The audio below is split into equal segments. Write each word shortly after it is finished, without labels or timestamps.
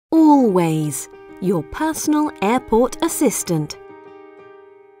ALLWAYS, your personal airport assistant.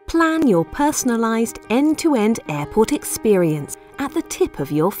 Plan your personalised end-to-end airport experience at the tip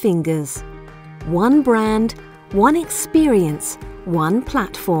of your fingers. One brand, one experience, one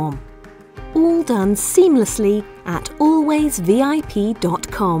platform. All done seamlessly at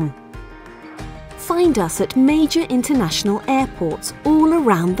allwaysvip.com. Find us at major international airports all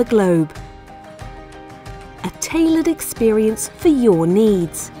around the globe. A tailored experience for your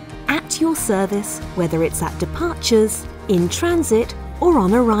needs, at your service, whether it's at departures, in transit or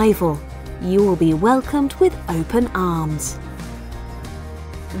on arrival. You will be welcomed with open arms.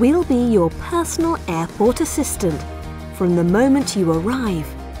 We'll be your personal airport assistant from the moment you arrive.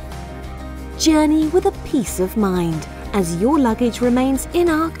 Journey with a peace of mind as your luggage remains in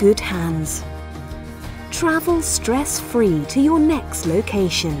our good hands. Travel stress-free to your next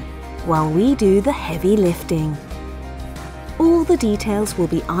location while we do the heavy lifting. All the details will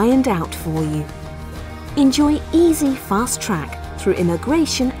be ironed out for you. Enjoy easy fast track through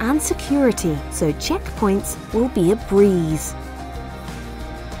immigration and security, so checkpoints will be a breeze.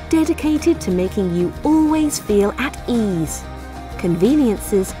 Dedicated to making you always feel at ease,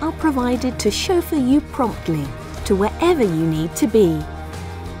 conveniences are provided to chauffeur you promptly to wherever you need to be.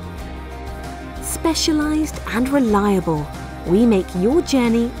 Specialised and reliable, we make your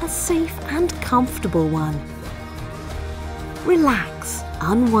journey a safe and comfortable one. Relax,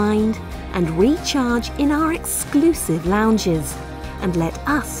 unwind and recharge in our exclusive lounges, and let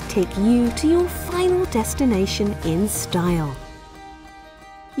us take you to your final destination in style.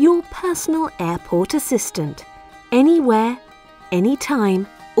 Your personal airport assistant. Anywhere, anytime,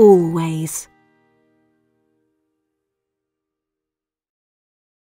 always.